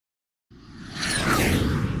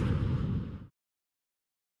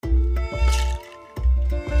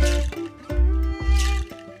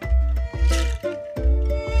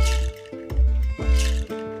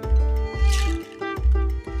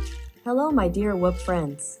Hello my dear Whoop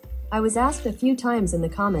friends. I was asked a few times in the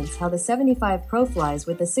comments how the 75 Pro flies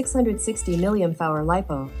with the 660 mAh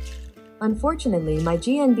Lipo. Unfortunately, my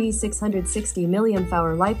GNB 660 mAh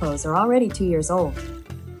Lipos are already 2 years old.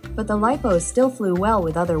 But the Lipos still flew well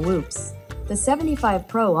with other Whoops. The 75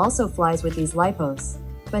 Pro also flies with these Lipos,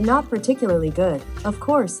 but not particularly good. Of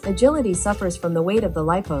course, agility suffers from the weight of the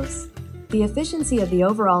Lipos. The efficiency of the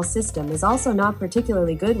overall system is also not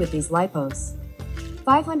particularly good with these Lipos.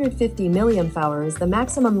 550 mAh is the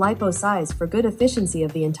maximum Lipo size for good efficiency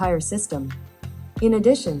of the entire system. In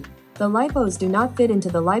addition, the Lipos do not fit into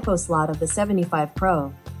the Lipo slot of the 75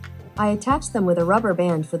 Pro. I attached them with a rubber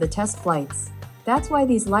band for the test flights. That's why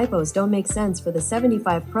these Lipos don't make sense for the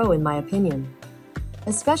 75 Pro in my opinion.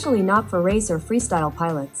 Especially not for race or freestyle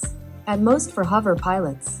pilots. At most for hover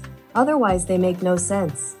pilots. Otherwise they make no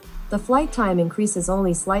sense. The flight time increases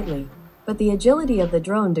only slightly, but the agility of the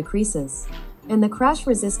drone decreases. And the crash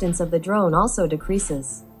resistance of the drone also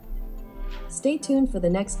decreases. Stay tuned for the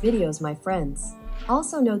next videos my friends.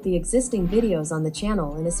 Also note the existing videos on the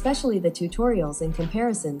channel and especially the tutorials and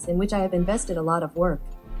comparisons in which I have invested a lot of work.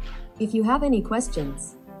 If you have any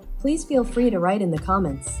questions, please feel free to write in the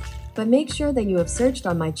comments, but make sure that you have searched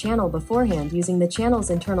on my channel beforehand using the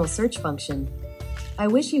channel's internal search function. I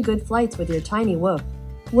wish you good flights with your tiny Whoop.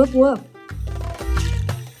 Whoop whoop!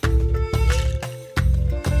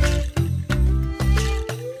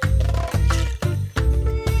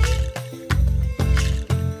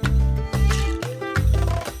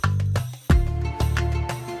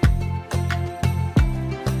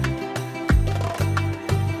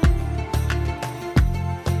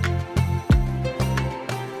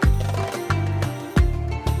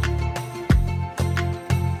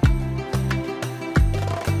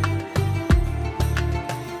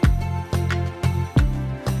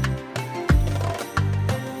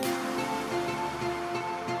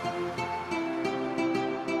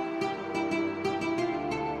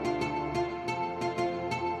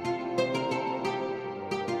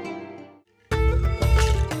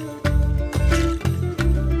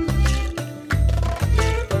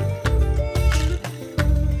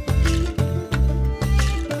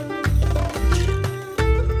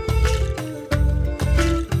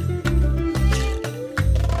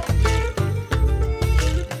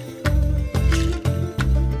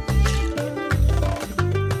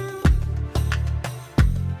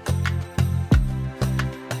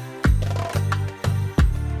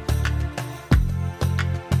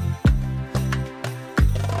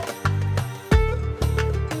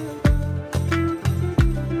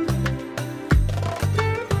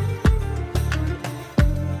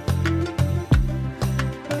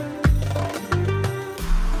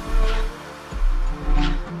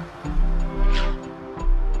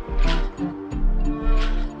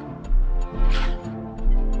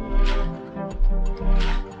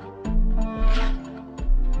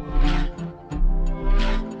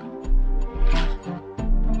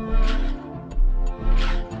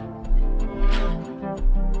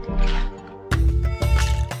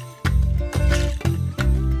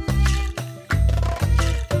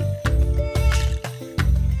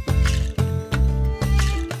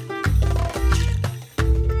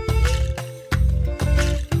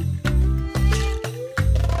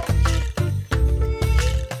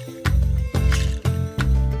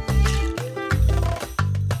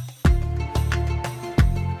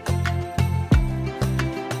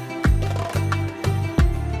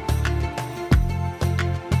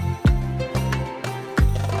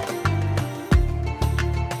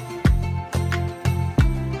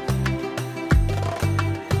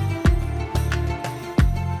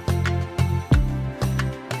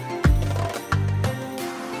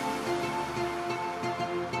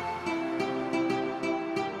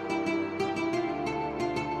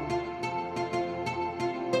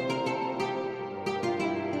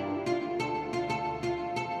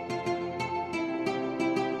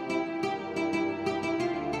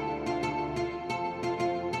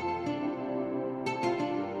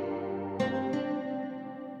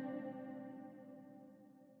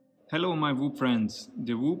 Hello my Whoop friends,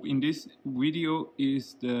 the Whoop in this video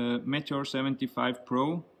is the Meteor 75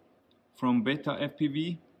 Pro from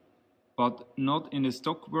Betafpv, but not in the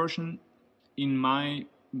stock version, in my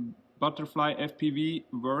ButterflyFPV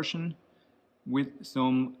version with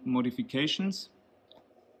some modifications.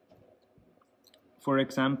 For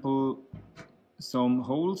example, some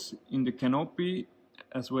holes in the canopy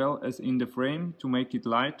as well as in the frame to make it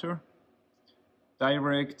lighter.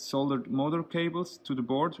 Direct soldered motor cables to the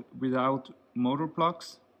board without motor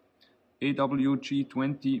plugs,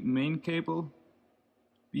 AWG20 main cable,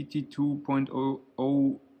 BT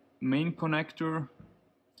 2.0 main connector,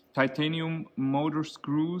 titanium motor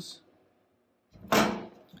screws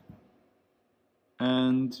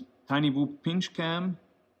and tiny whoop pinch cam,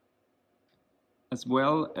 as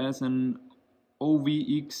well as an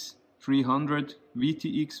OVX 300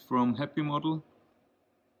 VTX from Happy Model.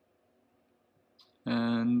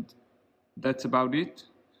 And that's about it.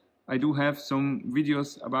 I do have some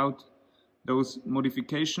videos about those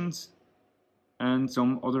modifications and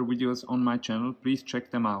some other videos on my channel. Please check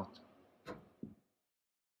them out.